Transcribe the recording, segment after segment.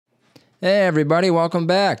Hey everybody, welcome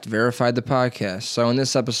back to Verified the Podcast. So in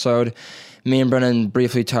this episode, me and Brennan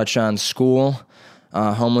briefly touch on school,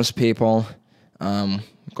 homeless people, go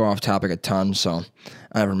off topic a ton, so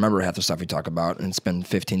I remember half the stuff we talk about, and it's been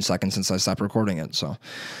 15 seconds since I stopped recording it, so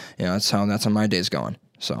yeah, that's how my day's going.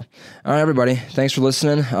 So, all right everybody, thanks for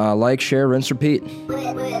listening. Like, share, rinse, repeat.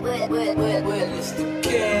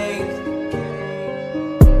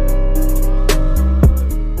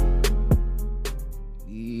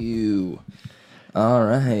 All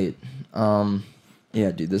right.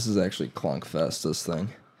 Yeah, dude, this is actually Clunk Fest, this thing.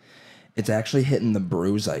 It's actually hitting the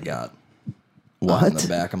bruise I got. What? On the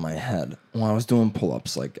back of my head. Well, I was doing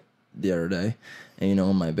pull-ups, like, the other day. And, you know,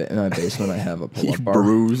 in my basement, I have a pull-up You bar.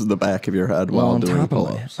 bruised the back of your head while doing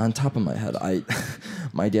pull-ups. On top of my head,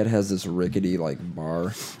 my dad has this rickety, like,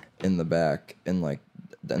 bar in the back, in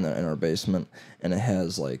our basement. And it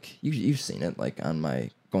has, like, you've seen it, like,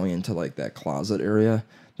 going into, like, that closet area.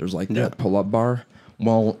 There's like that pull-up bar.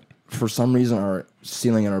 Well, for some reason, our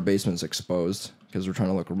ceiling in our basement is exposed because we're trying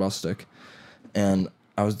to look rustic. And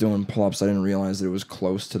I was doing pull-ups. I didn't realize that it was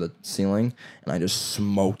close to the ceiling, and I just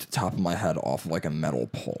smoked the top of my head off of like a metal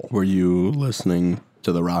pole. Were you listening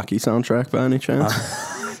to the Rocky soundtrack by any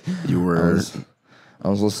chance? You were. I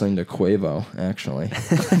was listening to Quavo, actually.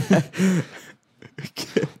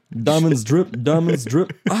 Diamonds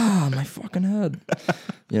drip. Ah, my fucking head.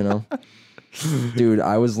 You know. Dude,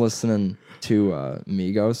 I was listening to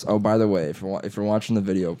Migos. Oh, by the way, if you're watching the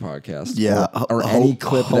video podcast, or any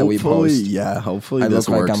clip that we post, hopefully this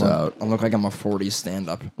works out. I look like I'm a 40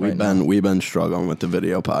 stand-up. We've been struggling with the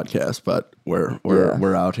video podcast, but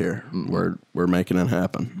we're out here. We're making it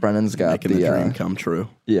happen. Brennan's got making the dream come true.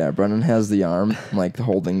 Yeah, Brennan has the arm like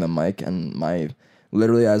holding the mic, and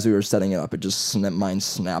literally as we were setting it up, it just mine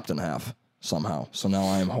snapped in half somehow. So now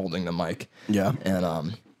I am holding the mic. Yeah,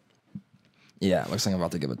 and yeah, it looks like I'm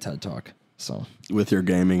about to give a TED Talk. So with your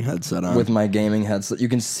gaming headset on. With my gaming headset. You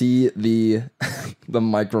can see the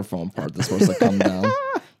microphone part that's supposed to come down.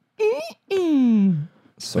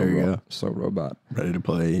 There you go. So robot. Ready to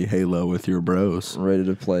play Halo with your bros. Ready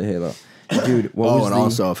to play Halo. Dude,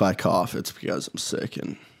 also if I cough, it's because I'm sick,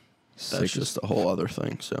 and that's just a whole other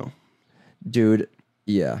thing, so. Dude,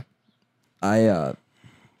 yeah. I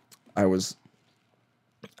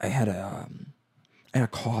had a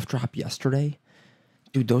cough drop yesterday.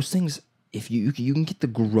 Dude, those things, if you can get the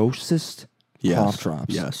grossest cough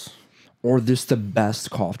drops. Yes. Or just the best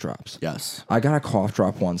cough drops. Yes. I got a cough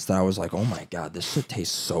drop once that I was like, oh my God, this shit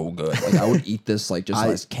tastes so good. Like I would eat this like just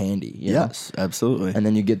as candy. Yes, absolutely. And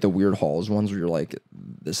then you get the weird Halls ones where you're like,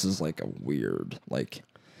 this is like a weird, like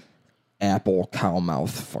apple cow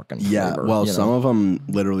mouth fucking flavor. Yeah, well, some of them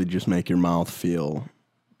literally just make your mouth feel.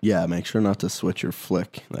 Yeah, make sure not to switch your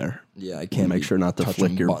flick there. Yeah, I can't. Make sure not to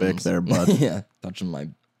flick your Vic there, bud. Yeah, touching my.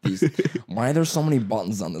 Why are there so many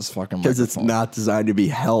buttons on this fucking microphone? Because it's not designed to be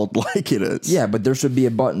held like it is. Yeah, but there should be a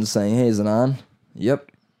button saying, "Hey, is it on?"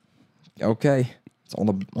 Yep. Okay, it's all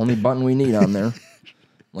the only button we need on there.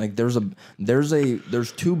 Like there's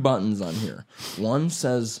two buttons on here. One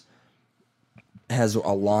has a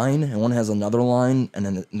line, and one has another line, and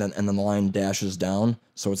then the line dashes down,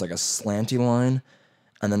 so it's like a slanty line.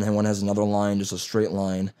 And then one has another line, just a straight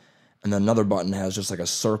line, and then another button has just like a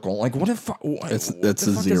circle. Like, what if it's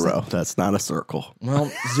a zero? That's not a circle.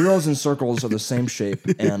 Well, zeros and circles are the same shape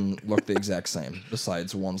and look the exact same.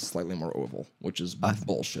 Besides, one's slightly more oval, which is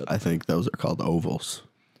bullshit. I think those are called ovals.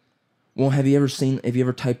 Well, have you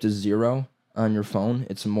ever typed a 0 on your phone?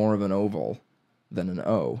 It's more of an oval than an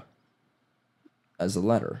O as a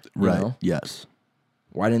letter. Right. Know? Yes.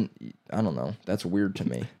 I don't know. That's weird to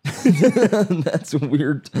me. That's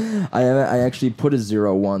weird. I actually put a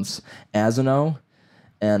 0 once as an O,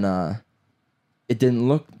 and it didn't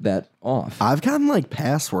look that off. I've gotten like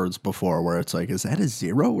passwords before where it's like, is that a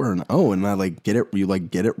 0 or an O? And I get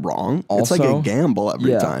it wrong. Also, it's like a gamble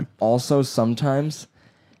every time. Also, sometimes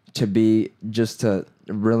to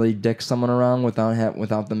really dick someone around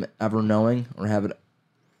without them ever knowing or have it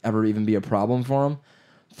ever even be a problem for them.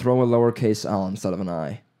 Throw a lowercase L instead of an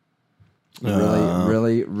I.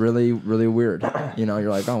 Really weird. You know, you're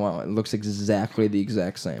like, oh wow, it looks exactly the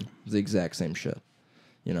exact same. It's the exact same shit.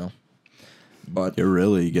 You know, but you're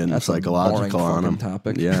really getting psychological on them.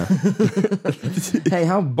 Topic. Yeah. Hey,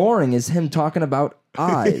 how boring is him talking about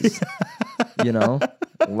eyes? You know,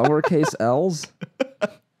 lowercase L's.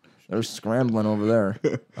 They're scrambling over there.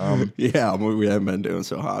 Yeah, we haven't been doing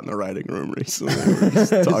so hot in the writing room recently. We're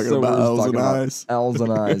just talking about L's and I's. L's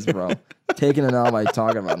and I's, bro. Taking an L by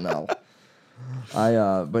talking about an L.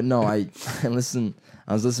 I was listening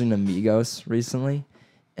to Migos recently,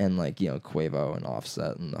 and Quavo and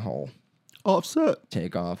Offset and the whole Offset.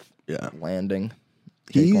 Takeoff. Yeah. Landing.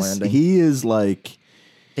 Landing. He is like...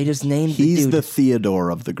 They just named He's dude. the Theodore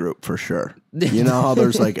of the group for sure. You know how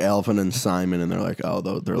there's like Alvin and Simon, and they're like, oh,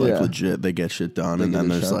 they're like legit. They get shit done, and then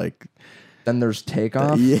there's like, then there's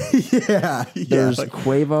Takeoff. Yeah. There's like,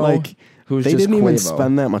 Quavo. Like who's they just didn't Quavo. even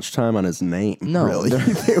spend that much time on his name. No, really.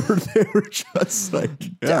 they were just like,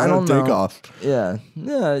 I don't know. Takeoff. Yeah,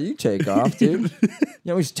 you take off, dude. He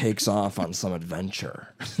always takes off on some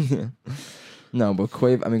adventure. No, but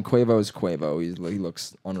Quavo. I mean, Quavo is Quavo. He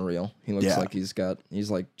looks unreal. He looks like he's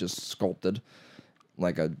like just sculpted,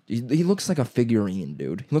 like he looks like a figurine,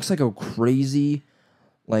 dude. He looks like a crazy,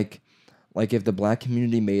 like if the black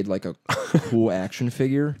community made like a cool action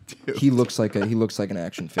figure, he looks like an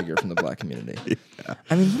action figure from the black community. Yeah.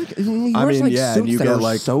 I mean, look, he wears like suits that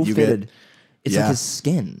are so fitted. It's like his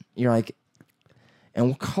skin. You're like, and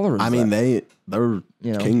what color is that? I mean, they're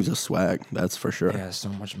kings of swag. That's for sure. Yeah, so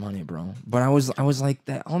much money, bro. But I was like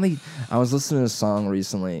that. I was listening to a song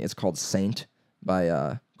recently. It's called "Saint"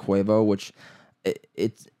 by Quavo, which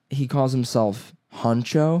he calls himself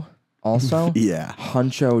Huncho. Also, yeah,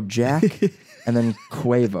 Huncho Jack, and then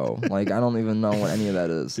Quavo. Like, I don't even know what any of that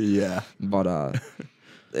is. Yeah, but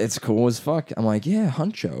it's cool as fuck. I'm like, yeah,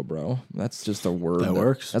 Huncho, bro. That's just a word that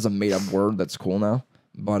works. That's a made up word. That's cool now.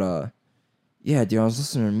 But yeah, dude, I was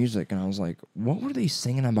listening to music and I was like, what were they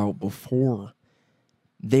singing about before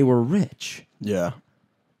they were rich? Yeah.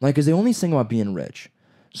 Like, cause they only sing about being rich.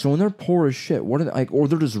 So when they're poor as shit, what are they like? Or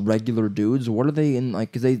they're just regular dudes. What are they in?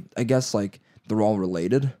 Like, cause I guess like they're all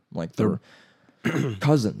related. Like they're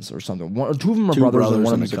cousins or something. Two of them are brothers and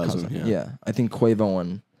one of them is a cousin. Yeah. I think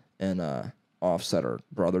Quavo and Offset are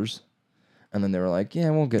brothers. And then they were like,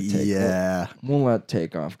 yeah, we'll get Takeoff. Yeah. We'll let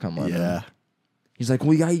Takeoff come on. Yeah. He's like,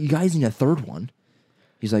 well, you guys need a third one.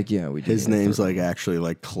 He's like, yeah, we do. His name's like actually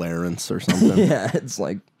like Clarence or something. Yeah, it's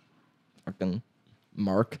like fucking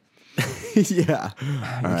Mark. Yeah.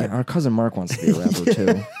 Our cousin Mark wants to be a rapper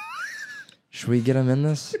too. Should we get him in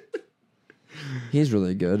this? He's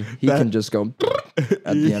really good. He can just go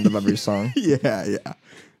at the end of every song. Yeah.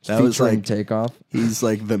 That was was like Takeoff. He's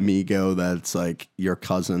like the Migo that's like your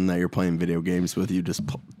cousin that you're playing video games with. You just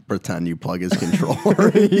pretend you plug his controller.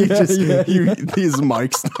 His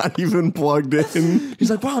mic's not even plugged in. He's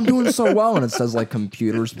like, wow, I'm doing so well. And it says like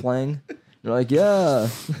computers playing. You're like, yeah.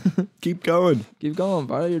 Keep going,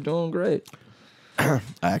 buddy. You're doing great. I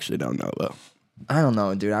actually don't know though. I don't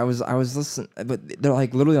know, dude. I was listening, but they're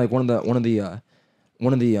like literally like one of the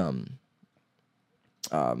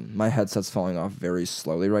my headset's falling off very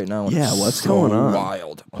slowly right now. And yeah, what's going on?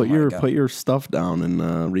 Wild. Put your stuff down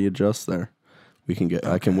and readjust there. We can get.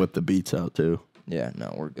 Okay. I can whip the beats out too. Yeah,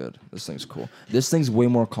 no, we're good. This thing's cool. This thing's way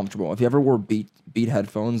more comfortable. If you ever wore beat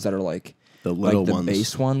headphones that are like the little ones, the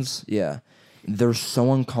bass ones, yeah, they're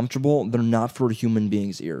so uncomfortable. They're not for human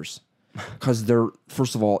beings' ears. Because they're,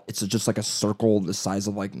 first of all, it's just like a circle the size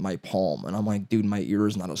of like my palm. And I'm like, dude, my ear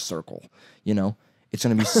is not a circle. You know? It's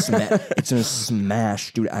going to be it's going to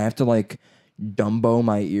smash. Dude, I have to like Dumbo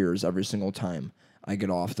my ears every single time I get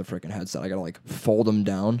off the freaking headset. I got to like fold them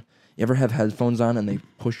down. You ever have headphones on and they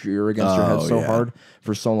push your ear against your head so hard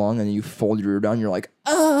for so long and you fold your ear down, you're like,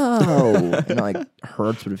 oh! And it like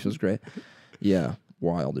hurts, but it feels great. Yeah,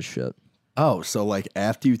 wild as shit. Oh, so like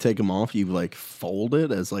after you take them off, you like fold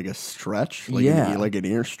it as like a stretch? Like like an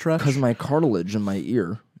ear stretch? Because my cartilage in my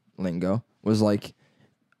ear, lingo, was like,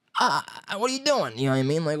 what are you doing? You know what I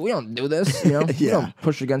mean? Like, we don't do this, you know? You don't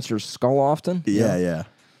push against your skull often. Yeah.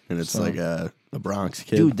 And it's like a Bronx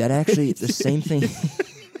kid. Dude, that actually, the same thing.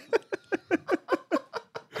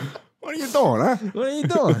 What are you doing, huh? What are you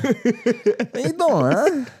doing? What are you doing,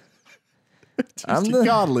 huh? I'm the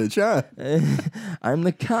cartilage, huh? I'm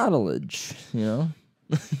the cartilage, you know?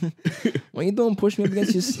 What are you doing? Push me up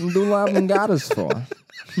against your Dula Oblongatas for?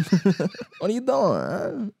 What are you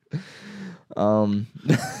doing, huh?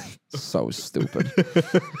 So stupid.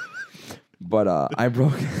 But I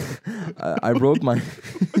broke my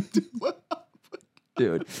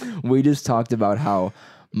dude. We just talked about how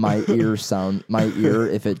my ear,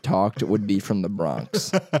 if it talked, would be from the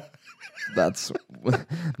Bronx. That's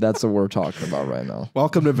what we're talking about right now.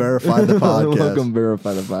 Welcome to Verify the Podcast. Welcome to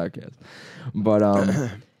Verify the Podcast. But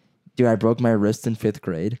dude, I broke my wrist in 5th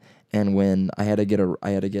grade, and when I had to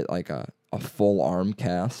get like a full arm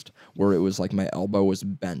cast where it was like my elbow was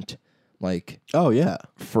bent, like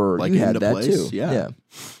for like you had that place? Too, yeah.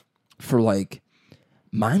 For like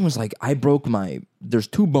mine was like there's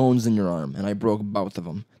 2 bones in your arm, and I broke both of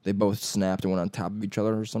them. They both snapped and went on top of each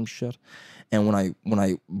other or some shit. And when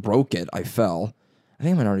I broke it, I fell. I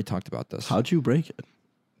think I might already talked about this. How'd you break it?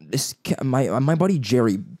 My buddy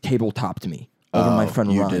Jerry tabletopped me over my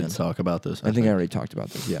friend you Ryan. did talk about this. I think I already talked about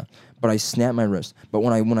this. Yeah, but I snapped my wrist. But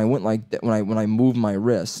when I went like that, when I moved my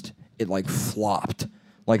wrist, it like flopped.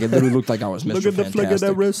 Like it literally looked like I was Mr. Look at the Fantastic. flick of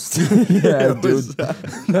that wrist. Yeah, It dude. was,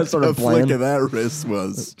 That started the playing. flick of that wrist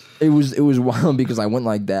was. It was wild because I went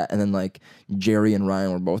like that, and then like Jerry and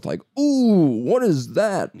Ryan were both like, "Ooh, what is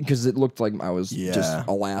that?" Because it looked like I was just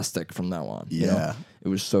elastic from now on. You know? Yeah. It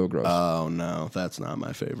was so gross. Oh no, that's not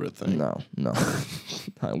my favorite thing. no,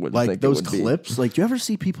 I wouldn't Like think those it would be. clips. Like, do you ever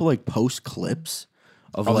see people like post clips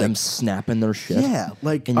of Of like them snapping their shit. Yeah,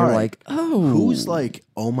 like and all you're right, like, oh, who's like,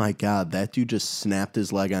 oh my god, that dude just snapped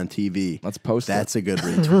his leg on TV. Let's post it. That's a good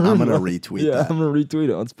retweet. I'm gonna retweet Yeah, that. I'm gonna retweet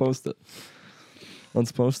it. Let's post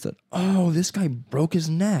it. Oh, this guy broke his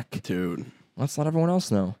neck. Dude. Let's let everyone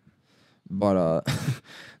else know. But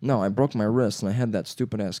no, I broke my wrist and I had that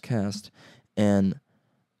stupid ass cast. And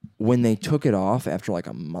when they took it off after like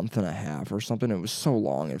a month and a half or something, it was so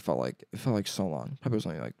long. It felt like so long. Probably was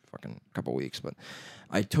only like fucking a couple weeks, but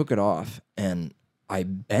I took it off and I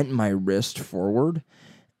bent my wrist forward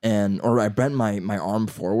or I bent my arm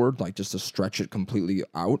forward, like just to stretch it completely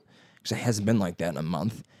out because it hasn't been like that in a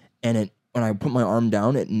month. And when I put my arm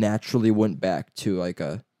down, it naturally went back to like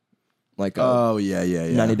a Oh yeah.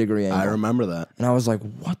 90-degree angle. I remember that. And I was like,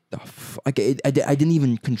 what the fuck? Like, I didn't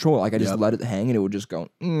even control it. Like, I just let it hang and it would just go,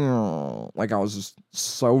 like I was just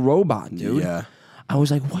so robot, dude. Yeah. I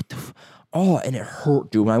was like, what the oh, and it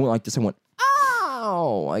hurt, dude. When I went like this, I went,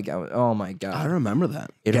 ow! Like, oh my God. I remember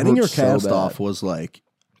that. It Getting your hurt so cast bad. off was like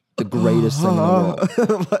The greatest thing in the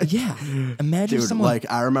world. like, Yeah. Imagine dude, someone like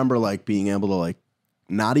I remember like being able to like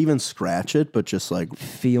not even scratch it, but just like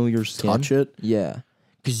feel your skin. touch it. Yeah.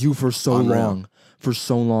 Because you, for so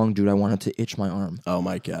long, dude, I wanted to itch my arm. Oh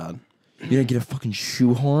my God. You didn't get a fucking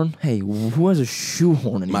shoehorn? Hey, who has a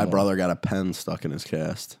shoehorn anymore? My brother got a pen stuck in his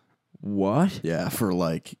cast. What? Yeah, for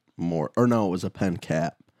like more, or no, it was a pen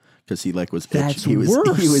cap because he like was That's he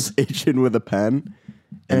worse. itching with a pen,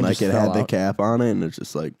 and it like just it fell had the out. cap on it, and it's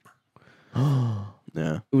just like,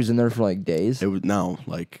 yeah, It was in there for like days. it was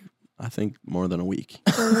like I think more than a week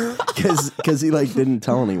because he like didn't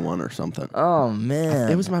tell anyone or something. Oh man,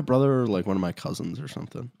 It was my brother or like one of my cousins or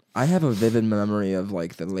something. I have a vivid memory of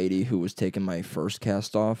like the lady who was taking my first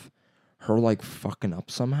cast off, her like fucking up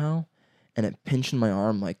somehow, and it pinching my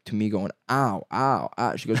arm like to me going ow, ow,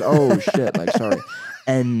 ow. She goes, oh shit, like sorry,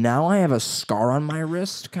 and now I have a scar on my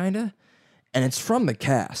wrist, kind of, and it's from the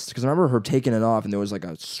cast because I remember her taking it off and there was like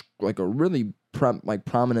a really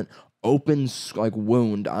prominent open like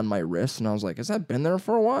wound on my wrist, and I was like, has that been there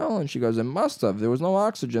for a while? And she goes, it must have. There was no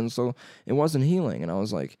oxygen, so it wasn't healing. And I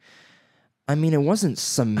was like, I mean, it wasn't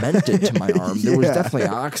cemented to my arm. There was definitely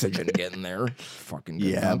oxygen getting there. Fucking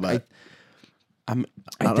good luck. But I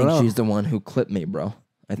I don't think know. she's the one who clipped me, bro.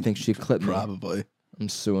 I think she clipped me. Probably. I'm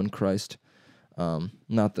suing Christ.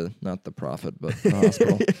 Not the prophet, but the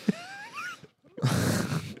hospital.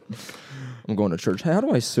 I'm going to church. Hey, how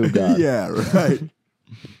do I sue God? Yeah, right.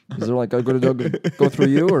 Is there like go through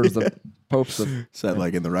you, or is the Pope's the Is that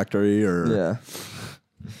like in the rectory or? yeah?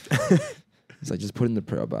 It's like just put it in the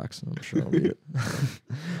prayer box, and I'm sure I'll read it.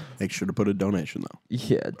 Make sure to put a donation though,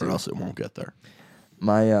 Yeah, or dude. else it won't get there.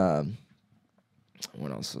 My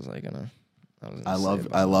what else was I gonna? I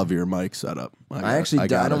love your mic setup. I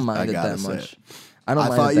don't mind it that much. I don't. I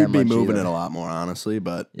mind thought it that you'd be much moving either. it a lot more, honestly,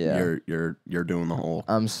 but Yeah. you're doing the whole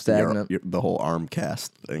I'm stagnant. the whole arm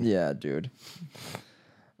cast thing. Yeah, dude.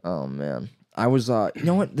 Oh man, I was. You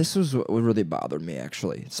know what? This was what really bothered me.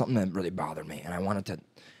 Actually, it's something that really bothered me, and I wanted to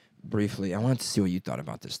see what you thought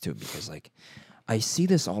about this too, because like, I see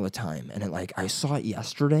this all the time, and I saw it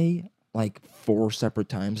yesterday, like 4 separate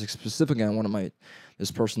times, like, specifically on one of this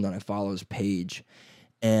person that I follow's page,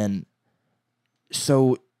 and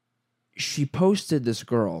so she posted this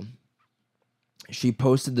girl. She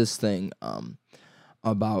posted this thing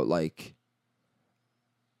about like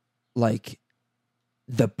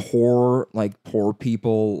the poor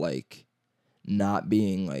people like not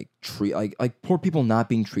being like like poor people not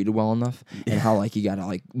being treated well enough, and how like we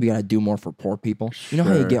gotta do more for poor people. You know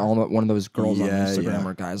how you get one of those girls on Instagram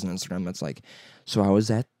or guys on Instagram that's like, so I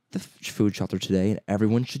was at the food shelter today and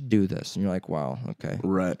everyone should do this, and you're like, wow, okay,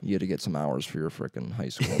 Right. you had to get some hours for your freaking high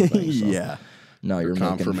school thing. So Yeah. now you're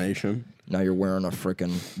Confirmation. now you're wearing a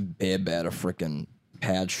freaking bib at a freaking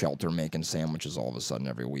pad shelter making sandwiches all of a sudden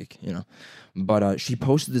every week, you know. But she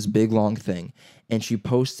posted this big long thing, and she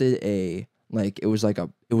posted it was a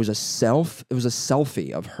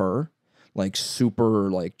selfie of her, like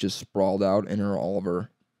super like just sprawled out in her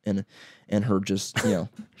just, you know,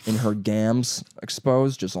 in her gams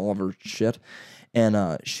exposed, just all of her shit. And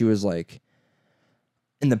she was like,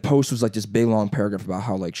 and the post was like this big long paragraph about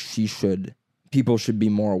how like she should people should be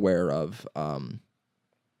more aware of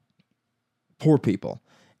poor people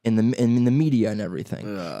in the media and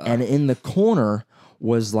everything. And in the corner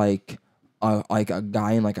was like a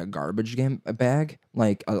guy in like a garbage bag,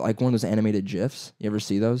 like one of those animated GIFs. You ever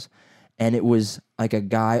see those? And it was like a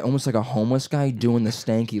guy, almost like a homeless guy, doing the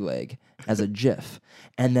stanky leg as a GIF,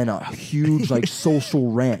 and then a huge like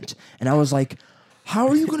social rant. And I was like, how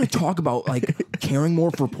are you going to talk about like caring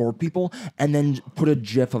more for poor people and then put a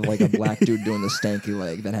GIF of like a black dude doing the stanky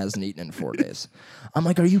leg that hasn't eaten in 4 days? I'm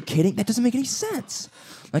like, are you kidding? That doesn't make any sense.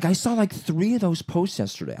 Like I saw like 3 of those posts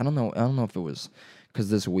yesterday. I don't know if it was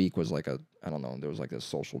because this week was like I don't know, there was like this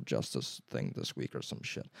social justice thing this week or some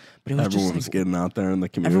shit. But it was Everyone's just like, getting out there in the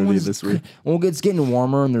community this week. Well, it's getting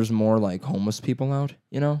warmer and there's more like homeless people out,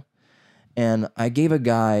 you know? And I gave a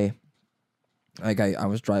guy, like I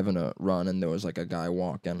was driving a run and there was like a guy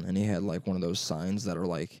walking and he had like one of those signs that are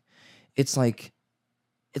like,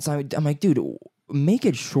 I'm like, dude, make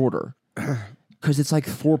it shorter. Because it's like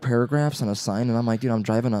 4 paragraphs on a sign, and I'm like, dude, I'm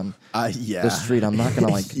driving on the street. I'm not gonna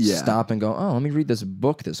like stop and go, oh, let me read this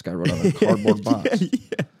book this guy wrote on a cardboard box.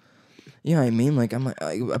 You know what I mean? Like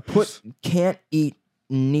I put can't eat,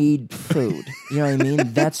 need food. You know what I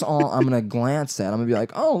mean? That's all I'm gonna glance at. I'm gonna be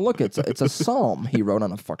like, oh, look, it's a psalm he wrote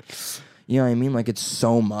on a fuck. You know what I mean? Like it's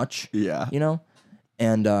so much. Yeah. You know,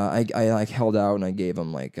 and I like held out and I gave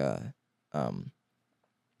him like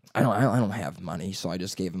I don't have money, so I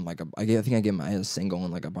just gave him like I had a single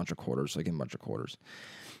and like a bunch of quarters, so I gave him a bunch of quarters.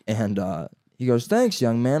 And he goes, thanks,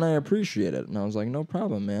 young man, I appreciate it. And I was like, no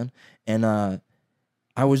problem, man. And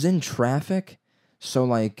I was in traffic, so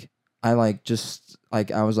like I like just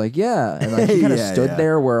like I was like, yeah. And like he kind of stood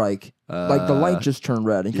there where like the light just turned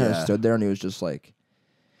red. And he kind of stood there and he was just like,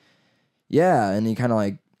 yeah. And he kind of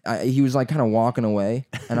like he was like kind of walking away,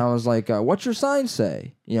 and I was like, "What's your sign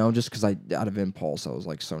say?" You know, just because out of impulse, I was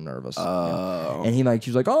like so nervous. You know? And he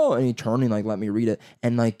was like, "Oh," and he turned and like let me read it,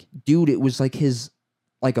 and like, dude, it was like his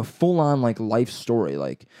like a full on like life story,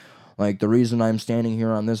 like the reason I'm standing here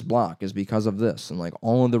on this block is because of this, and like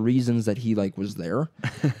all of the reasons that he like was there,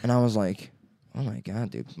 and I was like, oh my god,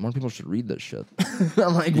 dude, more people should read this shit.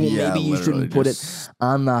 I'm like, well, maybe you shouldn't put it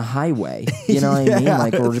on the highway. You know what I mean?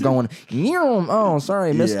 Like, we're just going, oh,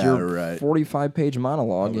 sorry, I missed your 45-page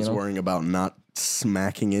monologue. I was worrying about not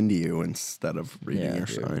smacking into you instead of reading your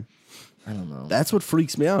sign. I don't know. That's what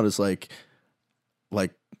freaks me out is like,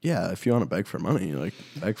 yeah, if you want to beg for money, like,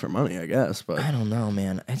 beg for money, I guess. But I don't know,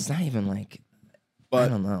 man. It's not even like, I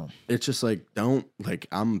don't know. It's just like, don't, like,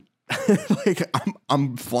 like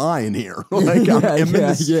I'm flying here. Like I'm in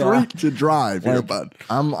the street to drive here, bud.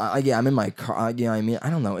 I'm in my car. Yeah, I mean, I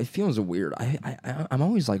don't know. It feels weird. I'm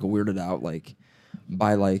always like weirded out like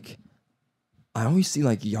by like I always see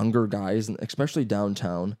like younger guys, especially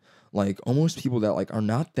downtown, like almost people that like are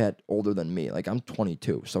not that older than me. Like I'm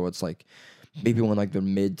 22, so it's like maybe in like their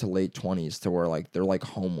mid to late 20s to where like they're like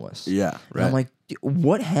homeless. Yeah, right. And I'm like,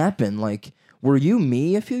 what happened? Like, were you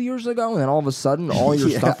me a few years ago, and then all of a sudden all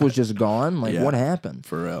your stuff was just gone? Like, what happened?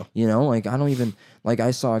 For real. You know, like I don't even like.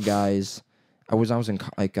 I saw guys. I was in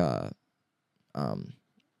like I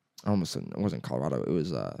almost it wasn't Colorado. It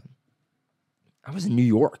was I was in New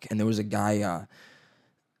York, and there was a guy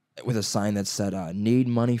with a sign that said "Need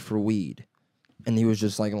money for weed," and he was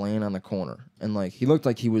just like laying on the corner, and like he looked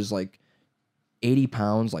like he was like 80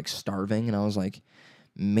 pounds, like starving, and I was like,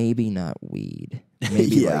 maybe not weed,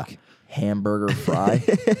 maybe like hamburger fry,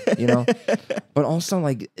 you know. But also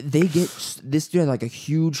like they get this dude had like a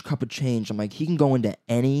huge cup of change. I'm like, he can go into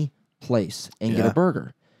any place and get a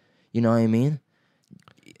burger. You know what I mean?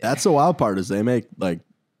 That's the wild part is they make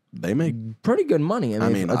pretty good money. I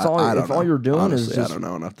mean, that's all. If all you're doing honestly, is just I don't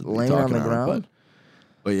know enough to laying on the ground.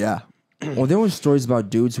 But yeah. Well, there was stories about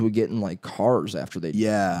dudes who would get in like cars after they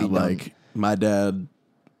like my dad,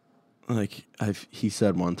 like he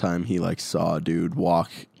said one time he like saw a dude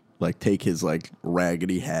walk. Like take his like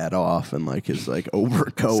raggedy hat off and like his like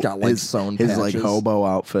overcoat, it's got, like, sewn his patches. like hobo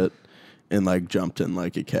outfit, and like jumped in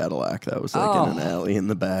like a Cadillac that was like in an alley in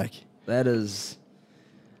the back. That is,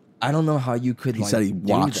 I don't know how you could. He said he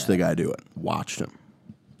watched the guy do it. Watched him.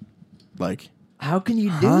 Like, how can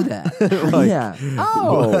you do that? Like, yeah.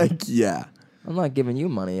 Oh, like yeah. I'm not giving you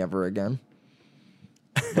money ever again.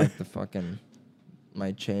 Like the fucking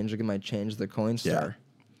my change. Look at my change. The Coinstar. Yeah.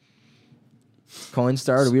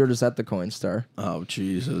 Coinstar. We were just at the Coinstar. Oh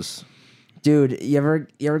Jesus, dude! You ever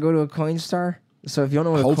go to a Coinstar? So if you don't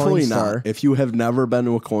know what a Coinstar, not. If you have never been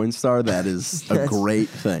to a Coinstar, that is a great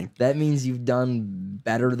thing. That means you've done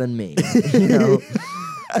better than me. You know,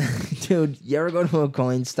 dude. You ever go to a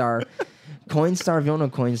Coinstar? Coinstar. If you don't know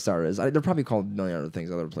what Coinstar is, they're probably called a million other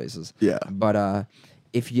things other places. Yeah. But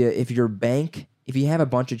if your bank if you have a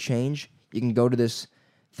bunch of change, you can go to this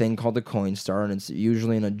thing called the Coinstar, and it's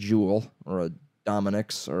usually in a Jewel or a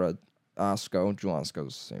Dominic's or a Osco. Jewel and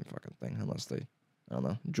Osco's the same fucking thing, unless they, I don't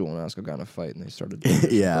know, Jewel and Osco got in a fight and they started.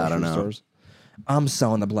 Yeah, I don't know. Stores. I'm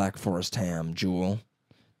selling the Black Forest ham, Jewel.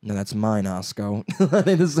 No, that's mine, Osco. Are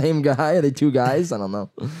they the same guy? Are they two guys? I don't know.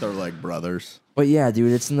 They're like brothers. But yeah,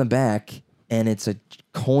 dude, it's in the back, and it's a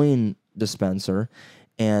coin dispenser,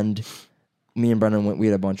 and me and Brendan we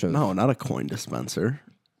had a bunch of... No, not a coin dispenser.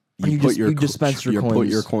 You dispense your coins. Put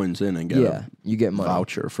your coins in and get you get money.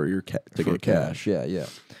 voucher for your to get cash. Yeah.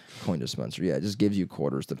 Coin dispenser. Yeah, it just gives you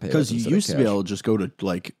quarters to pay. Because you used to be able to just go to,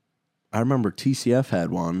 like, I remember TCF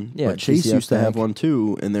had one. Yeah, but Chase TCF used to have Bank. one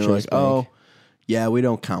too, and they were Chase like, Bank. "Oh, yeah, we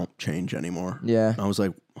don't count change anymore." Yeah. And I was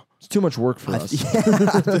like, It's too much work for us.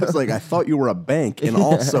 I was like, I thought you were a bank, and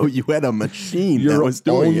also you had a machine that was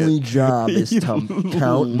doing only it. job is to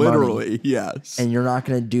count Literally, money, yes. and you're not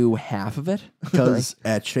going to do half of it? Because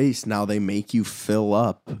at Chase now they make you fill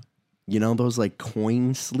up. You know those like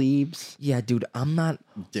coin sleeves? Yeah, dude, I'm not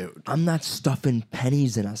stuffing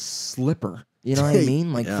pennies in a slipper. You know what I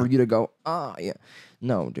mean? Like for you to go, yeah.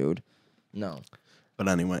 No, dude. No. But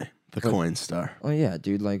anyway, the Coinstar. Oh yeah,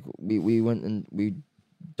 dude. Like we went and we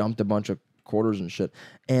dumped a bunch of quarters and shit.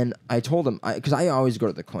 And I told him, because I always go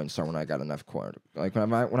to the Coinstar when I got enough coin. Like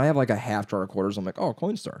when I have like a half jar of quarters, I'm like, oh,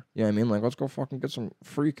 Coinstar. You know what I mean? Like, let's go fucking get some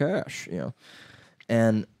free cash, you know?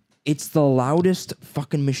 And it's the loudest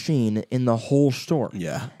fucking machine in the whole store.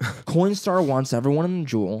 Yeah. Coinstar wants everyone in the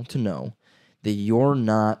Jewel to know that you're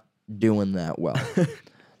not doing that well.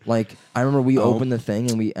 Like, I remember we opened the thing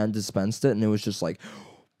and we dispensed it, and it was just like,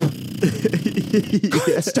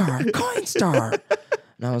 Coinstar.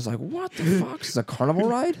 And I was like, what the fuck? This is a carnival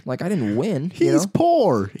ride? Like, I didn't win. He's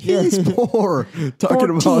poor. He's poor. Talking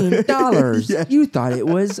 $14. Yeah. You thought it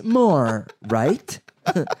was more, right?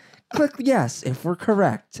 Click yes if we're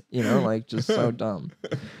correct. You know, like, just so dumb.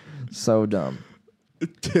 So dumb.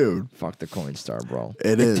 Dude. Fuck the Coinstar, bro.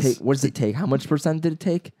 It is. What does it take? How much percent did it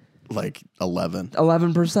take? Like 11.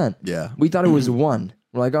 11%. Yeah. We thought it was 1.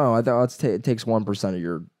 We're like, oh, I thought it takes 1% of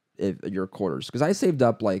your quarters. Because I saved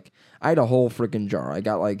up, like, I had a whole freaking jar. I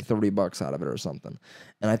got like $30 out of it or something.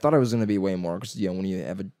 And I thought it was going to be way more. Because, you know, when you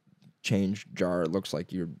have a change jar, it looks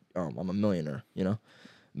like I'm a millionaire, you know?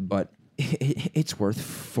 But it's worth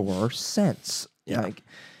 4 cents. Yeah. Like,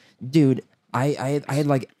 dude, I had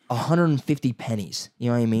like 150 pennies.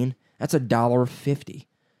 You know what I mean? That's $1.50.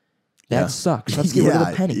 That sucks. Let's get rid of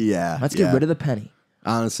the penny. Yeah. Let's get rid of the penny.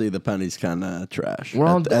 Honestly, the penny's kind of trash. We're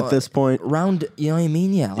on, at this point. you know what I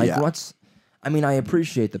mean? Yeah. Like, I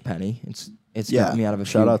appreciate the penny. It's got me out of a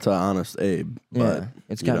Shout few. out to Honest Abe. Yeah.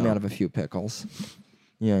 It's got me out of a few pickles.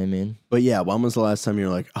 You know what I mean? But yeah, when was the last time you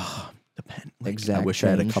were like, oh, the pen? Like, Exact I wish I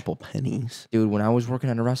had a change. couple pennies. Dude, when I was working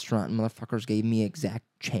at a restaurant and motherfuckers gave me exact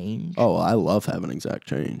change. Oh, I love having exact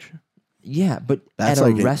change. Yeah, but That's at a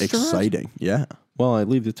like restaurant? exciting. Yeah. Well, I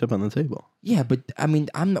leave the tip on the table. Yeah, but I mean,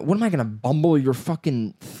 what am I gonna bumble your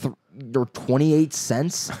fucking your 28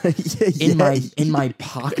 cents in my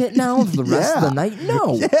pocket now for the rest of the night?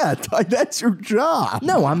 No. Yeah, that's your job.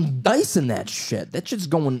 No, I'm dicing that shit. That shit's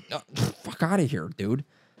going fuck out of here, dude.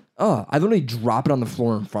 I literally drop it on the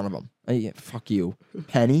floor in front of him. Yeah, fuck you,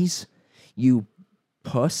 pennies, you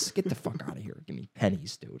puss. Get the fuck out of here. Give me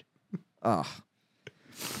pennies, dude.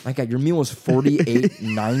 My God, your meal was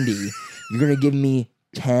 $48.90. You're gonna give me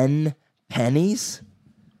 10 pennies?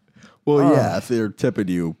 Well, yeah, if they're tipping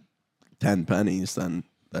you 10 pennies, then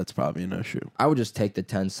that's probably an issue. I would just take the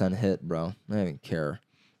 10-cent hit, bro. I don't even care.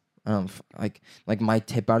 Like my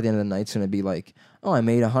tip out at the end of the night's gonna be like, oh, I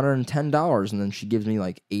made $110, and then she gives me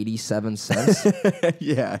like 87 cents.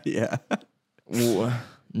 Yeah.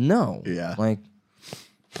 No. Yeah. Like,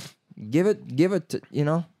 give it to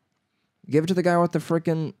give it to the guy with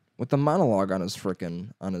the monologue on his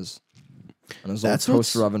old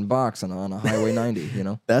toaster oven box and on a Highway 90. You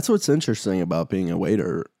know. That's what's interesting about being a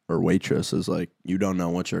waiter or waitress is like you don't know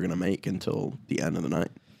what you're gonna make until the end of the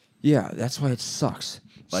night. Yeah, that's why it sucks.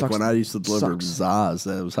 Like when I used to deliver Zaz,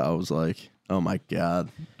 that was how I was like, oh my God.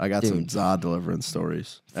 I got some Zaz deliverance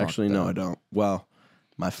stories. Actually, no, I don't. Well,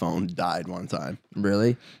 my phone died one time.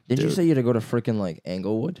 Really? Didn't you say you had to go to freaking like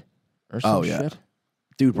Englewood or some shit?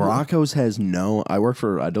 Dude, Rocco's has I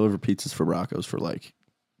deliver pizzas for Rocco's for like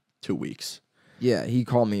 2 weeks. Yeah, he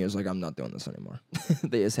called me. He was like, I'm not doing this anymore.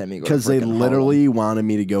 They just had me go because they freaking literally wanted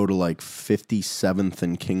me to go to like 57th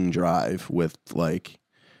and King Drive with like,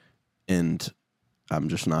 and I'm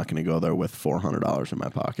just not going to go there with $400 in my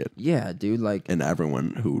pocket. Yeah, dude. Like, and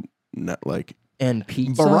everyone who like and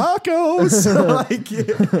pizza. Baracos. Like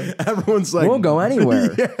everyone's like, We'll go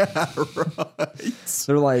anywhere. Yeah, right.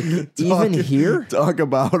 They're like, even here? Talk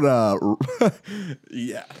about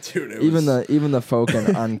yeah, dude. It Even was, the folk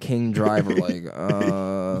on King Drive are like,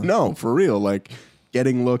 no, for real. Like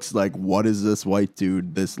getting looks like, what is this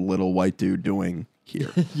little white dude doing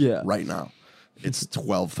here? Yeah. Right now. It's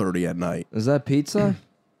 12:30 at night. is that pizza?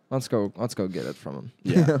 Let's go get it from him.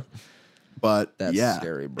 Yeah. But That's yeah,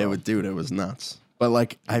 scary, bro. It was nuts. But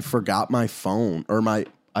like I forgot my phone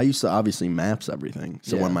I used to obviously maps everything.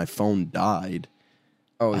 So Yeah. when my phone died,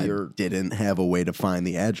 Oh, I didn't have a way to find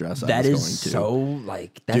the address that I was is going to. so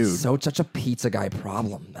like that's Dude. such a pizza guy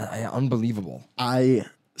problem. Unbelievable.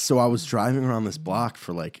 So I was driving around this block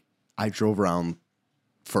for like I drove around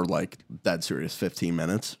for like dead serious 15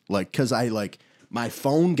 minutes. Like cuz my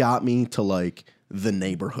phone got me to like the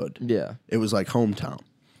neighborhood. Yeah. It was like hometown.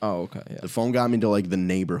 Oh, okay. Yeah. The phone got me to like the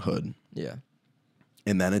neighborhood. Yeah.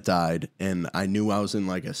 And then it died, and I knew I was in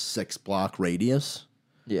like a 6-block radius.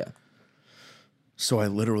 Yeah. So I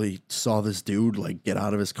literally saw this dude like get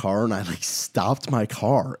out of his car, and I like stopped my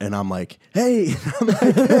car, and I'm like, "Hey,"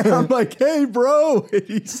 I'm like, "Hey, bro," and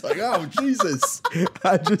he's like, "Oh, Jesus!"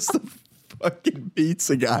 I just fucking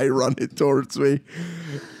pizza guy running towards me,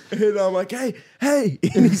 and I'm like, "Hey, hey,"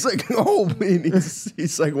 and he's like, "Oh," and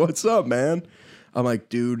he's like, "What's up, man?" I'm like,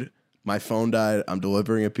 "Dude, my phone died. I'm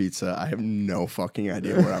delivering a pizza. I have no fucking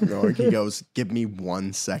idea where I'm going." He goes, "Give me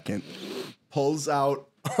 1 second." Pulls out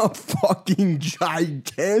a fucking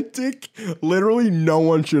gigantic, literally no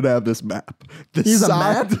one should have this map.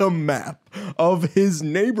 The map of his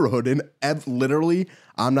neighborhood. And literally,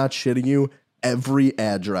 I'm not shitting you, every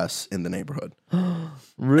address in the neighborhood.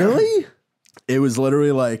 Really? It was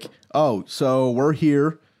literally like, oh, so we're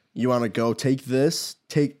here. You want to go take this?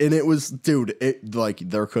 And it was, dude,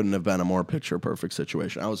 there couldn't have been a more picture perfect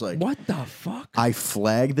situation. I was like, What the fuck? I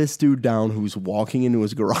flagged this dude down who's walking into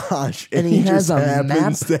his garage, And he has just a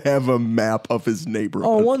happens map? to have a map of his neighborhood.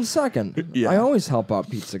 Oh, 1 second. Yeah. I always help out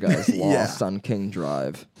pizza guys Yeah. lost on King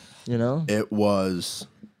Drive. You know? It was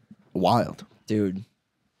wild. Dude,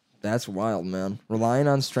 that's wild, man. Relying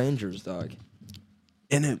on strangers, dog.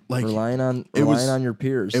 And it Relying on your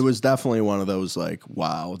peers. It was definitely one of those like,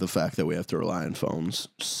 wow, the fact that we have to rely on phones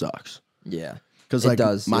sucks. Yeah. Because It like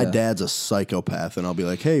does, my yeah. dad's a psychopath, and I'll be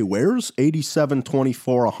like, hey, where's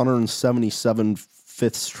 8724 177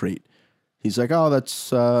 5th Street? He's like, oh, that's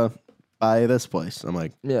by this place. I'm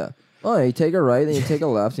like, Yeah. Oh, yeah, you take a right, then you take a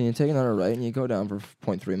left, and you take another right, and you go down for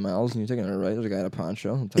 0.3 miles, and you take another right. There's a guy at a pawn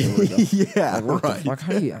show. He'll tell you where to go. yeah, Like, what right. the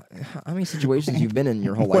fuck? How many situations you've been in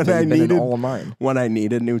your whole life When that I you've been in needed- all of mine? When I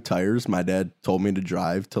needed new tires, my dad told me to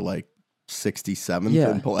drive to like 67th Yeah.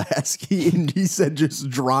 in Pulaski, and he said just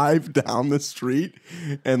drive down the street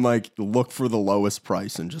and like look for the lowest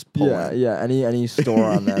price and just pull Yeah, in. yeah. Any store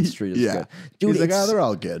on that street is Yeah. good. Dude, He's like, it's- they're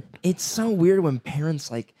all good. It's so weird when parents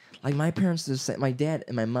like my parents do the same. My dad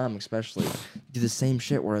and my mom especially do the same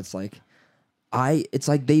shit where it's like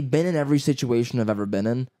they've been in every situation I've ever been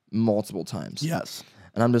in multiple times. Yes.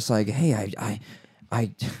 And I'm just like, hey,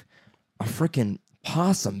 a freaking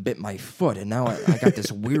possum bit my foot, and now I got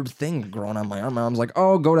this weird thing growing on my arm. And I was like,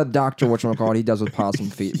 oh, go to the doctor. Whatchamacallit, he does with possum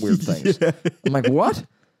feet weird things. I'm like, what?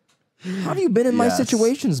 How have you been in my Yes.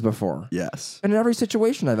 situations before? Yes. Been in every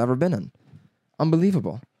situation I've ever been in.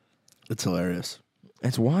 Unbelievable. It's hilarious.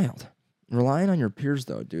 It's wild. Relying on your peers,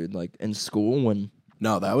 though, dude. Like in school, when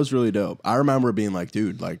No, that was really dope. I remember being like,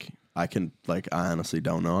 dude, like I honestly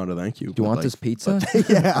don't know how to thank you. do you want this pizza?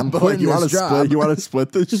 Yeah, I'm but quitting you want this to job. split? You want to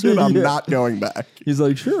split this shit? I'm Yeah. not going back. He's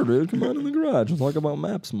like, sure, dude. Come on in the garage. We'll talk about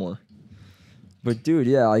maps more. But dude,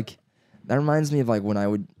 yeah, like that reminds me of like when I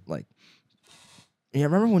would like. Yeah,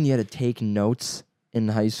 remember when you had to take notes in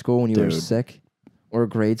high school when you were Dude. sick, or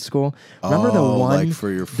grade school? Remember the Oh, one? like for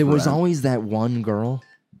your there was friend. always that one girl.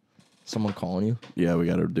 Someone calling you? Yeah, we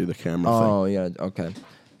got to do the camera Oh yeah, okay.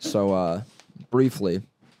 So briefly,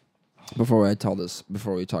 before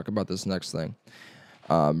we talk about this next thing,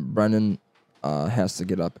 Brendan has to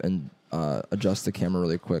get up and adjust the camera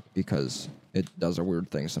really quick because it does a weird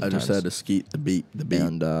thing thing. I sometimes. just had to skeet the beat.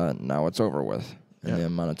 and now it's over with. And Yeah. the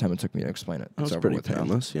amount of time it took me to explain it, That was it's over pretty with now.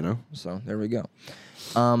 painless, you know. So there we go.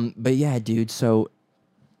 But yeah, dude. So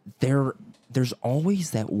there's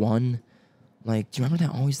always that one. Like, do you remember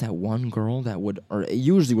that one girl that would, or it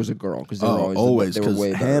usually was a girl because they were Oh, always always they were because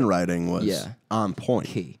way better. handwriting was Yeah. on point.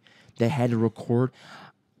 Key. They had to record.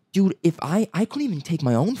 Dude, if I couldn't even take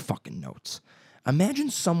my own fucking notes. Imagine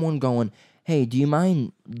someone going, "Hey, do you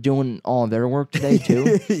mind doing all their work today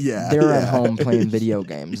too?" Yeah, They're at yeah. home playing video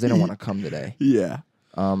games. They don't want to come today. Yeah.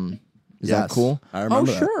 Is Yes, that cool? I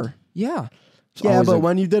remember Oh, that. sure. Yeah. Yeah, always but a-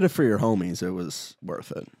 when you did it for your homies, it was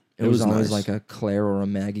worth it. it was always nice. like a Claire or a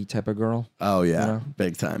Maggie type of girl. Oh yeah, know?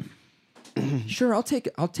 big time. Sure, I'll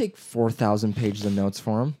take 4,000 pages of notes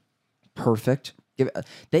for them. Perfect.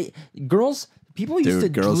 People used Dude, to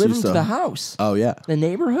girls deliver used them to to- the house, Oh yeah, the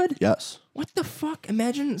neighborhood. yes, What the fuck?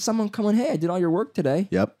 Imagine someone coming, hey, I did all your work today.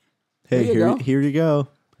 yep. Hey, There you go. here you go.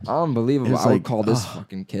 Unbelievable. It's I would like, call this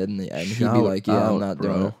fucking kid in the end. He'd be shout like, yeah, I'm out, not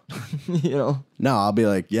bro. doing it. You know? No, I'll be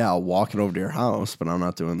like, yeah, I'll walk it over to your house, but I'm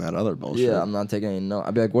not doing that other bullshit. Yeah, I'm not taking any note.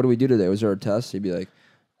 I'd be like, what do we do today? Was there a test? He'd be like,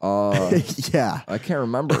 yeah. I can't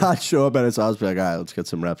remember. I'd show up at his house, be like, all right, let's get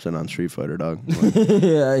some reps in on Street Fighter, dog. Like,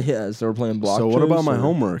 yeah. So we're playing block. so what Trace, about my or-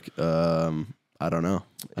 homework? I don't know.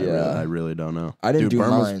 Yeah. I really don't know. I didn't Dude, do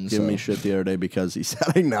Burn was mine, giving me so- shit the other day because he said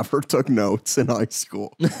I never took notes in high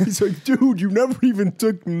school. He's like, dude, you never even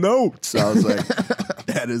took notes. I was like,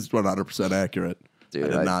 that is 100% accurate. Dude, I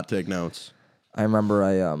did I- not take notes. I remember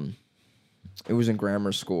it was in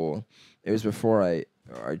grammar school. It was before I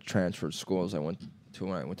transferred schools.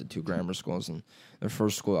 When I went to 2 grammar schools, and the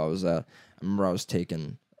first school I was at, I remember I was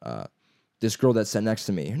taking this girl that sat next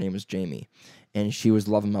to me. Her name was Jamie, and she was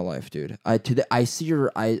loving my life, dude. I see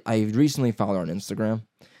her. I recently followed her on Instagram,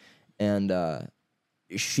 and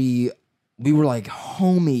we were like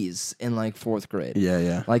homies in like 4th grade. Yeah,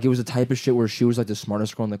 yeah. Like it was the type of shit where she was like the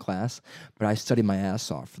smartest girl in the class, but I studied my ass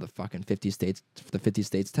off for the fucking 50 states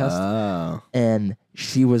test. Oh. And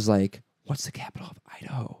she was like, "What's the capital of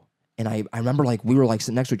Idaho?" And I remember like we were like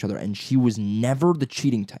sitting next to each other, and she was never the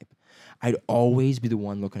cheating type. I'd always be the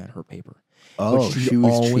one looking at her paper. Oh, she'd she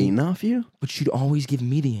was always- cheating off you? But she'd always give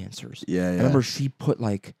me the answers. Yeah, I yeah. remember she put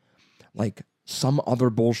like some other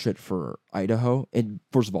bullshit for Idaho. And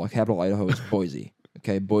first of all, capital Idaho is Boise.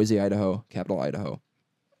 Okay, Boise, Idaho, capital Idaho.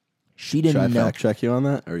 She Should I didn't know. fact check you on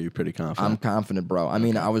that? Or are you pretty confident? I'm confident, bro. I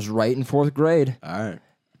mean, I was right in 4th grade. All right.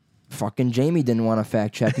 Fucking Jamie didn't want to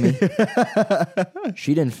fact check me.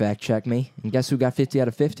 She didn't fact check me. And guess who got 50 out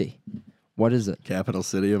of 50? What is it? Capital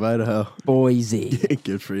city of Idaho. Boise.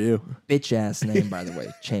 Good for you. Bitch ass name, by the way.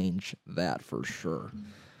 Change that for sure.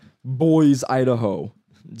 Boise, Idaho.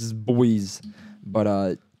 Just Boise.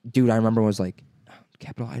 But dude, I remember it was like,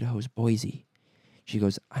 capital Idaho is Boise. She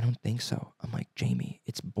goes, I don't think so. I'm like, Jamie,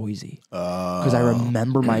 it's Boise. Because I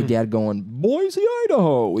remember my dad going, Boise,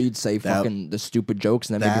 Idaho. He'd say fucking the stupid jokes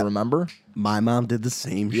and then make that- me remember. My mom did the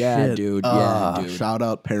same Yeah, shit. dude. Yeah, dude. Shout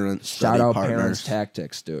out parents. Shout study out partners. parents'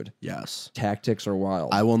 tactics, dude. Yes. Tactics are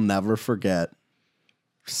wild. I will never forget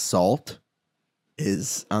salt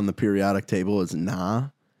is on the periodic table is nah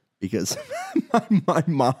because my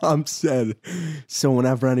mom said, so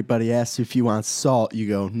whenever anybody asks if you want salt, you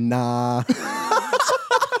go, nah.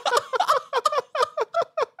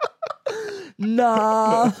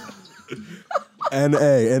 Nah.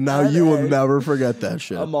 N-A. And now you will N.A. never forget that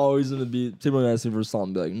shit. I'm always gonna be people ask me for salt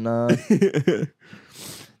and be like, nah.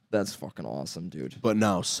 That's fucking awesome, dude. But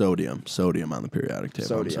no, sodium on the periodic table.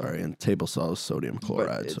 Sodium. I'm sorry. And table salt is sodium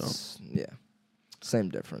chloride. But So it's, yeah. Same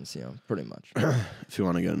difference, pretty much. if you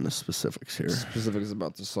want to get into specifics here. Specifics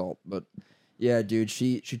about the salt. But yeah, dude,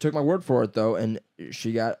 she took my word for it though, and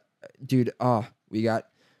she got we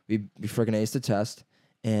freaking aced the test,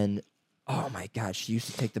 and oh my god, she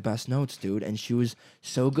used to take the best notes, dude, and she was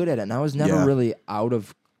so good at it. And I was never Yeah. really out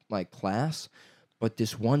of like class, but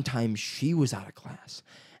this one time she was out of class,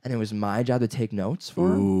 and it was my job to take notes for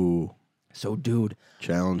her. Ooh. So, dude,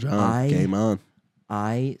 Challenge on. Game on.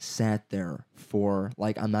 I sat there for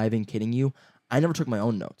like, I'm not even kidding you. I never took my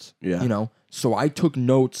own notes. Yeah. So I took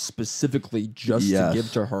notes specifically just Yes. to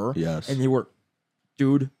give to her. Yes. And they were,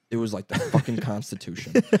 dude, it was like the fucking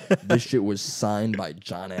Constitution. This shit was signed by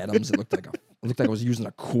John Adams. It looked like I was using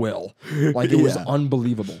a quill. Like it was Yeah.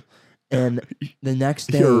 unbelievable. And the next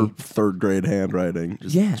day, Your 3rd grade handwriting.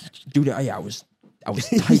 Just, yeah, dude, I was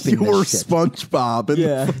typing you were this shit. SpongeBob. And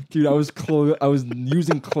Yeah, dude, I was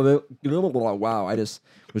using wow. I just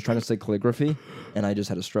was trying to say calligraphy, and I just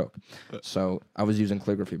had a stroke. So I was using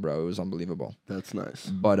calligraphy, bro. It was unbelievable. That's nice.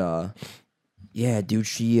 But yeah, dude,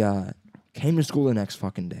 she came to school the next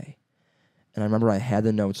fucking day, and I remember I had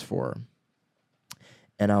the notes for her,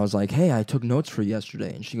 and I was like, "Hey, I took notes for you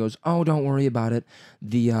yesterday," and she goes, "Oh, don't worry about it.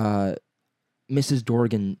 The Mrs.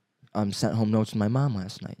 Dorgan sent home notes with my mom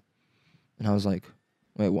last night." And I was like,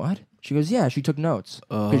 wait, what? She goes, yeah, she took notes.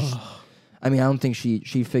 'Cause she- I mean, I don't think she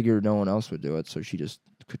figured no one else would do it, so she just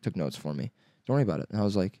took notes for me. Don't worry about it. And I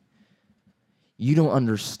was like, you don't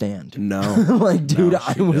understand. No. Like, dude, No,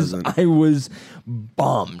 she doesn't. I was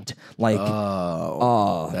bummed. Like,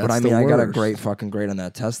 Oh. but I that's mean, the I got a worst. great fucking grade on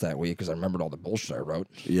that test that week because I remembered all the bullshit I wrote.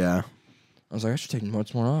 Yeah. I was like, I should take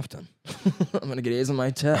notes more often. I'm gonna get A's on my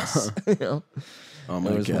tests. Oh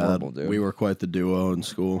my It was god, horrible, dude. we were quite the duo in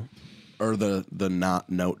school, or the not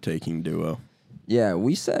note taking duo. Yeah,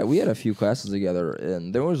 we had a few classes together,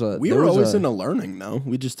 and there was a. We there were was always a, into learning, though.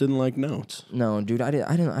 We just didn't like notes. No, dude, I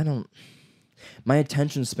don't. My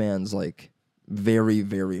attention span's like very,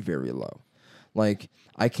 very, very low. Like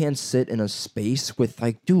I can't sit in a space with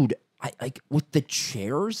like, dude, I like with the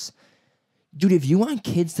chairs. Dude, if you want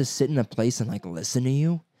kids to sit in a place and like listen to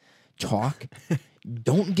you talk,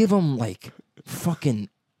 don't give them like fucking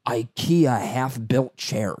IKEA half-built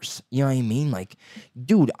chairs. You know what I mean? Like,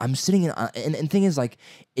 dude, I'm sitting in, and thing is like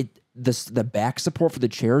the back support for the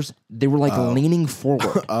chairs, they were like leaning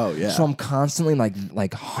forward. Oh, yeah. So I'm constantly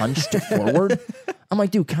like hunched forward. I'm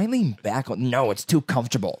like, dude, can I lean back? No, it's too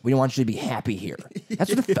comfortable. We don't want you to be happy here. That's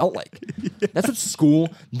what it felt like. That's what school.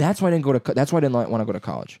 That's why I didn't go to. That's why I didn't want to go to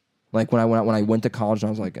college. Like when I went to college, I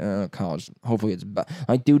was like, college. Hopefully it's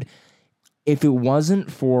like, dude. If it wasn't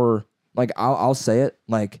for like, I'll say it.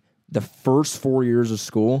 Like the first 4 years of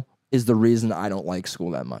school is the reason I don't like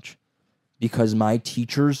school that much, because my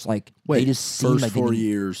teachers like they just seem first like 4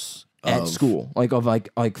 years at of school,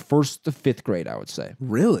 like first to fifth grade, I would say.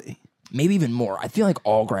 Really? Maybe even more. I feel like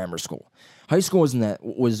all grammar school. High school wasn't that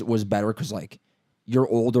was better because like you're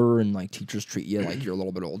older and like teachers treat you like you're a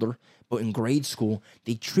little bit older. But in grade school,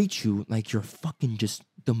 they treat you like you're fucking just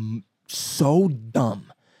so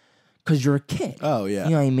dumb because you're a kid. Oh yeah.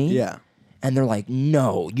 You know what I mean? Yeah. And they're like,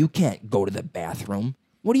 no, you can't go to the bathroom.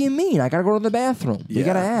 What do you mean? I gotta go to the bathroom. You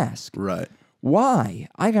gotta ask. Right. Why?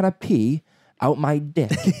 I gotta pee out my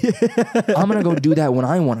dick. I'm gonna go do that when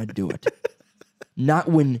I want to do it. Not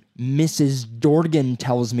when Mrs. Dorgan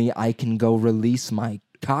tells me I can go release my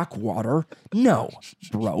cock water. No,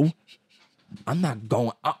 bro. I'm not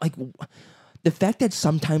going. Like, the fact that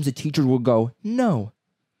sometimes a teacher will go, no,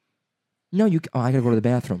 you. I gotta go to the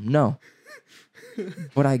bathroom. No,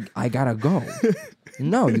 but I gotta go.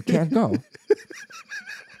 No, you can't go.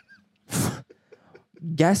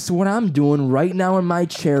 Guess what I'm doing right now in my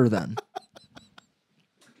chair then?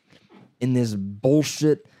 In this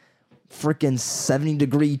bullshit freaking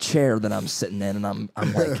 70-degree chair that I'm sitting in, and I'm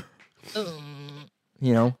like,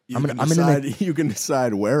 you know, you can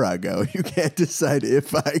decide where I go. You can't decide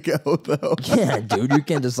if I go though. Yeah, dude, you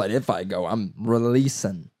can't decide if I go. I'm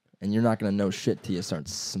releasing, and you're not gonna know shit till you start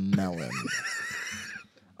smelling.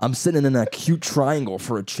 I'm sitting in an acute triangle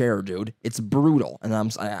for a chair, dude. It's brutal, and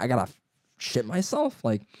I gotta shit myself.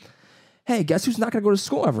 Like, hey, guess who's not gonna go to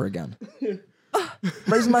school ever again?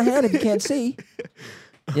 Raise my hand if you can't see.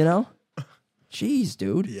 You know? Jeez,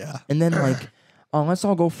 dude. Yeah. And then like, oh, let's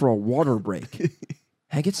all go for a water break. Can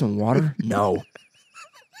I get some water? No.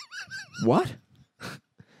 What?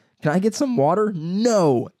 Can I get some water?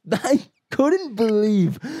 No. I couldn't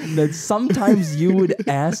believe that sometimes you would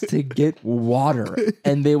ask to get water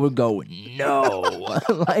and they would go, no.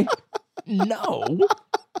 Like, no.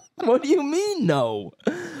 What do you mean, no?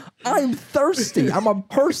 I'm thirsty. I'm a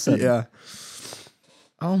person. Yeah.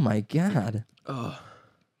 Oh my God.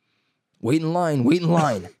 Wait in line. Wait in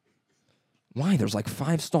line. Why? There's like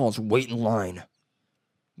 5 stalls. Wait in line.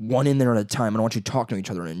 One in there at a time. I don't want you talking to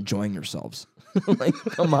each other and enjoying yourselves. Like,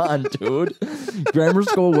 come on, dude. Grammar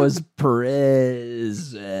school was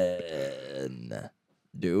prison,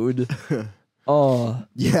 dude. Oh,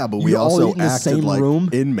 Yeah, but we You all also eat in the acted same like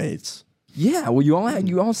room? inmates. yeah. Well, you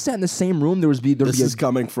all sat in the same room. There'd be This is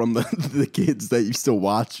coming from the kids that used to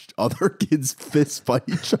watch other kids fist fight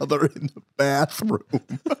each other in the bathroom.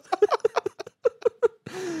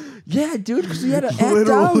 yeah, dude. Because you had to act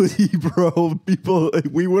out. Literally, bro. People,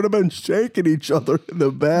 we would have been shaking each other in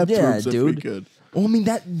the bathrooms if we dude. could. Well, I mean,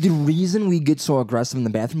 the reason we get so aggressive in the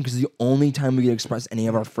bathroom because the only time we get to express any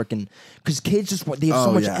of our freaking, because kids they have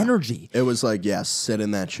so much energy. It was like, yeah, sit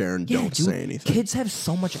in that chair and don't Dude, say anything. Kids have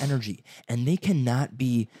so much energy, and they can't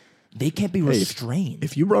be restrained.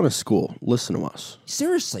 If you run a school, listen to us.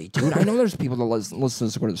 Seriously, dude, I know there's people that listen to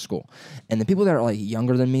this go to school, and the people that are like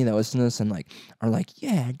younger than me that listen to this and like are like,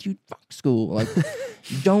 yeah, dude, fuck school. Like,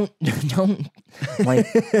 don't like.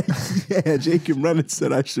 Yeah, Jacob Rennan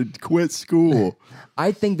said I should quit school.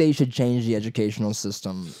 I think they should change the educational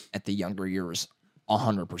system at the younger years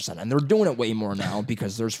 100%. And they're doing it way more now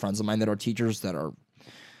because there's friends of mine that are teachers that are,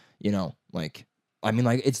 you know, like, I mean,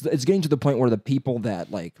 like, it's getting to the point where the people that,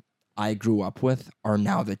 like, I grew up with are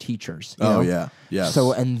now the teachers. You know? Yeah. Yes.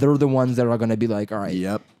 So, and they're the ones that are going to be like, all right,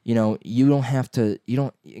 Yep. you know, you don't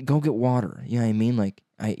go get water. You know what I mean? Like,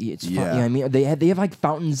 it's fun. You know what I mean? They have like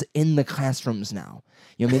fountains in the classrooms now.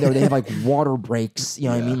 You know what I mean? Or they have like water breaks, you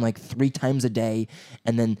know what I mean? Like 3 times a day.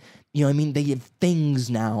 And then, you know what I mean? They have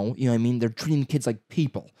things now, you know what I mean? They're treating kids like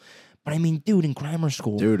people. But I mean, dude, in grammar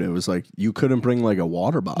school, Dude, it was like you couldn't bring like a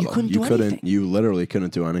water bottle. couldn't do anything. You literally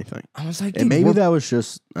couldn't do anything. I was like, dude, And maybe that was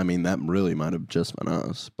just, I mean, that really might have just been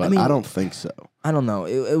us, but I, mean, don't think so. I don't know.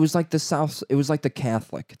 It was like the South. It was like the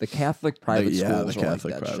Catholic private schools. The were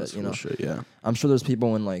Catholic like that private shit, you know? school shit, yeah. I'm sure there's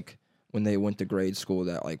people in like when they went to grade school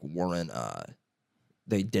that like weren't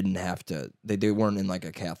they didn't have to they weren't in like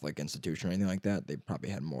a Catholic institution or anything like that. They probably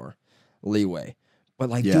had more leeway. But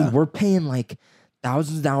like, dude, we're paying like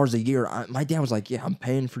thousands of dollars a year. My dad was like, "Yeah, I'm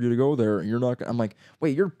paying for you to go there. And you're not." I'm like,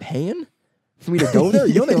 "Wait, you're paying for me to go there?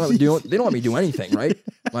 You know they don't let me do anything, right?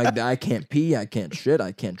 Like I can't pee, I can't shit,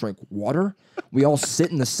 I can't drink water. We all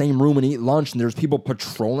sit in the same room and eat lunch, and there's people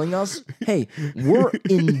patrolling us. Hey, we're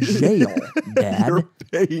in jail, Dad. You're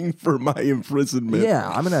paying for my imprisonment. Yeah,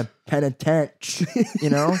 I'm in a penitentiary. You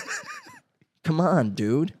know, come on,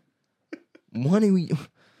 dude. What are we?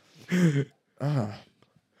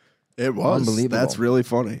 It was Unbelievable. That's really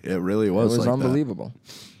funny. It really was. It was like unbelievable.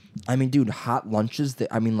 I mean, dude, hot lunches. We'd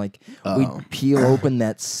Oh. peel open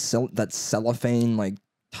that cellophane like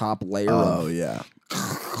top layer. That. Oh yeah,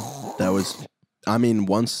 that was. I mean,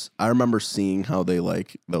 once I remember seeing how they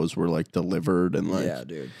like those were like delivered and like yeah,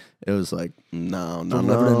 dude. it was like no,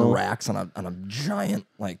 Delivered in racks on a giant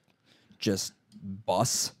like just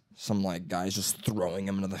bus. Some like guys just throwing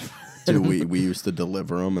them into the. Dude, we used to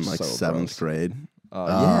deliver them in like So 7th grade.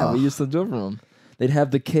 Yeah, we used to deliver them. They'd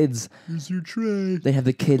have the kids. Here's your tray. They have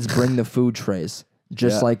the kids bring the food trays,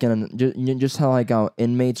 just Yeah. like just how like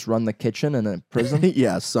inmates run the kitchen in a prison.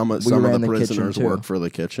 Yeah, some of ran the the kitchen, prisoners too. work for the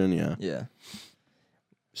kitchen. Yeah. Yeah.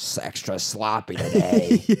 Extra sloppy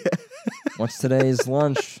today. What's today's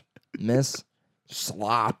lunch, miss?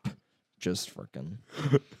 Slop. Just freaking.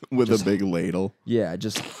 With a big ladle. Yeah,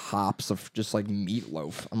 just hops of just like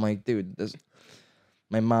meatloaf. I'm like, dude, this.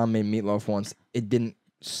 My mom made meatloaf once. It didn't,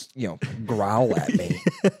 growl at me.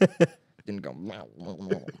 Didn't go.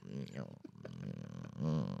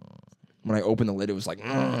 When I opened the lid, it was like.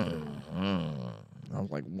 I was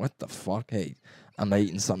like, what the fuck? Hey, I'm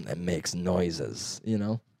eating something that makes noises. You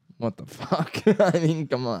know what the fuck? I mean,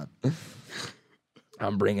 come on.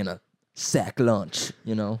 I'm bringing a sack lunch.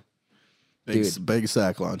 You know. Big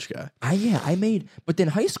sack lunch guy. I made, but then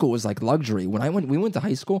high school was like luxury. When we went to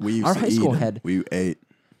high school, our high school we ate.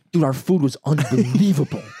 Dude, our food was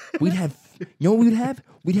unbelievable. We'd have, you know what we'd have?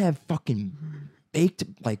 We'd have fucking baked,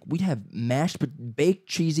 like we'd have baked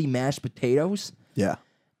cheesy mashed potatoes. Yeah.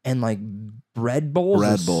 And like bread bowls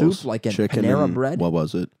of soup, like a chicken Panera and, bread. What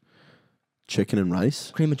was it? Chicken and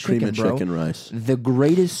rice? Cream of chicken, bro. Chicken rice. The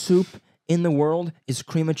greatest soup in the world is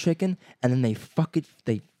cream of chicken, and then they fucked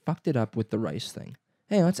it up with the rice thing.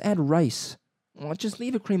 Hey, let's add rice. Well, just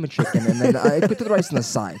leave a cream of chicken, and then I put the rice on the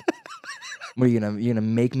side. What are you gonna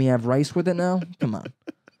make me have rice with it now? Come on,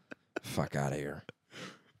 fuck out of here.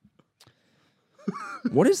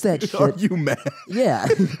 What is that shit? Are you mad? Yeah,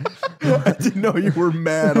 I didn't know you were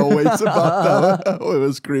mad always about that. Oh, it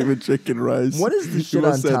was cream and chicken rice. What is the You shit on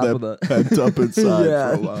must have top that of the? pent up inside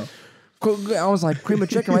Yeah. for a while. I was like, cream of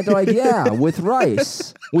chicken, right? They're like, yeah, with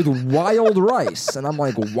rice, with wild rice, and I'm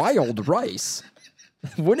like, wild rice.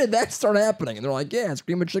 When did that start happening? And they're like, yeah, it's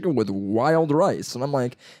cream of chicken with wild rice. And I'm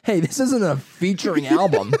like, hey, this isn't a featuring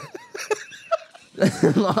album.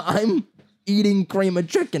 I'm eating cream of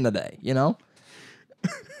chicken today, you know?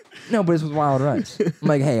 No, but it's with wild rice. I'm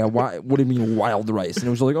like, hey, what do you mean wild rice? And it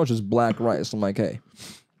was like, oh, it's just black rice. I'm like, hey,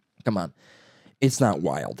 come on. It's not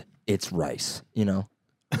wild. It's rice, you know?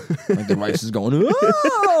 Like the rice is going,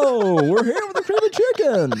 oh, we're here with the cream of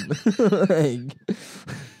chicken. Like,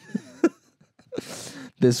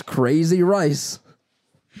 this crazy rice.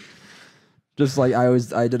 Just like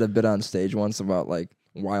I did a bit on stage once about like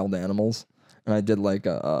wild animals, and I did like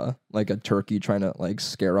a turkey trying to like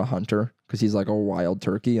scare a hunter because he's like a wild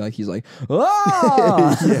turkey, like he's like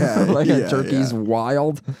ah Yeah, like yeah, a turkey's yeah.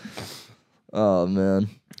 wild. Oh man,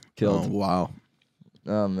 Oh, killed. wow.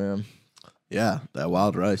 Oh man, Yeah, that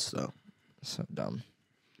wild rice, though. so dumb.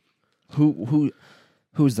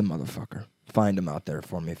 Who's the motherfucker? Find him out there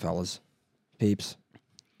for me, fellas, peeps.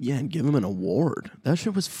 Yeah, and give him an award. That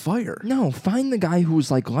shit was fire. No, find the guy who's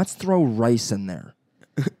like, let's throw rice in there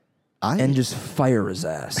and just fire his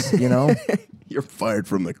ass, you know? You're fired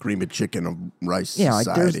from the cream of chicken of rice Yeah, like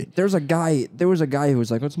society. there was a guy who was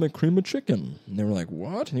like, let's make cream of chicken. And they were like,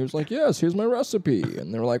 what? And he was like, yes, here's my recipe.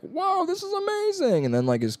 And they were like, wow, this is amazing. And then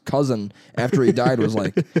like his cousin, after he died, was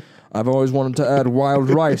like, I've always wanted to add wild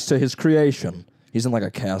rice to his creation. He's in like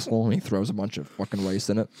a castle and he throws a bunch of fucking rice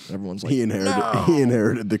in it. Everyone's like, He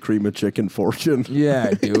inherited the cream of chicken fortune.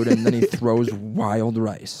 yeah, dude. And then he throws wild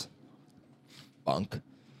rice. Bunk.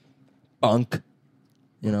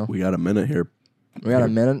 You know? We got a minute here. We got a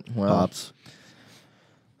minute? Well, Pops.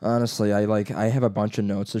 honestly, I have a bunch of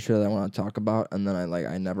notes of shit that I want to talk about, and then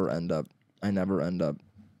I never end up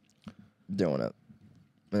doing it.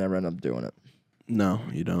 I never end up doing it. No,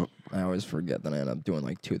 you don't. I always forget, then I end up doing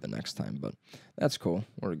like 2 the next time, but that's cool.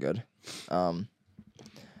 We're good.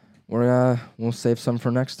 We'll save some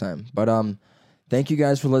for next time. But thank you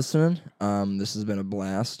guys for listening. This has been a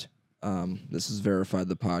blast. This is Verified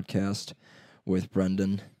the Podcast with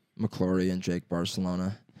Brendan McClory and Jake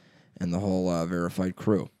Barcelona and the whole Verified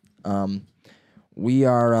crew. We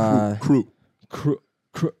are Crew.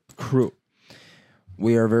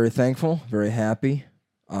 We are very thankful, very happy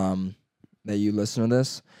that you listen to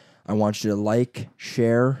this. I want you to like,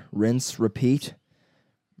 share, rinse, repeat,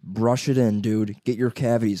 brush it in, dude. Get your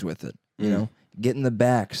cavities with it. You know, get in the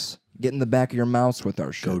back of your mouths with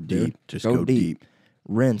our shit. Go deep. Dude. Just go deep.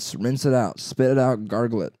 Rinse it out, spit it out,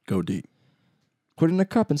 gargle it. Go deep. Put it in a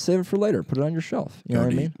cup and save it for later. Put it on your shelf. You know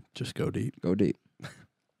what I mean? Just go deep. Go deep.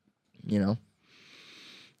 You know,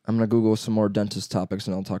 I'm gonna Google some more dentist topics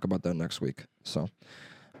and I'll talk about that next week. So,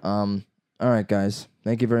 all right, guys.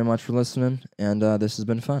 Thank you very much for listening, and this has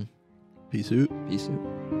been fun. Peace out. Peace out.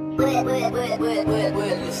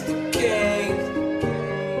 Mr. King.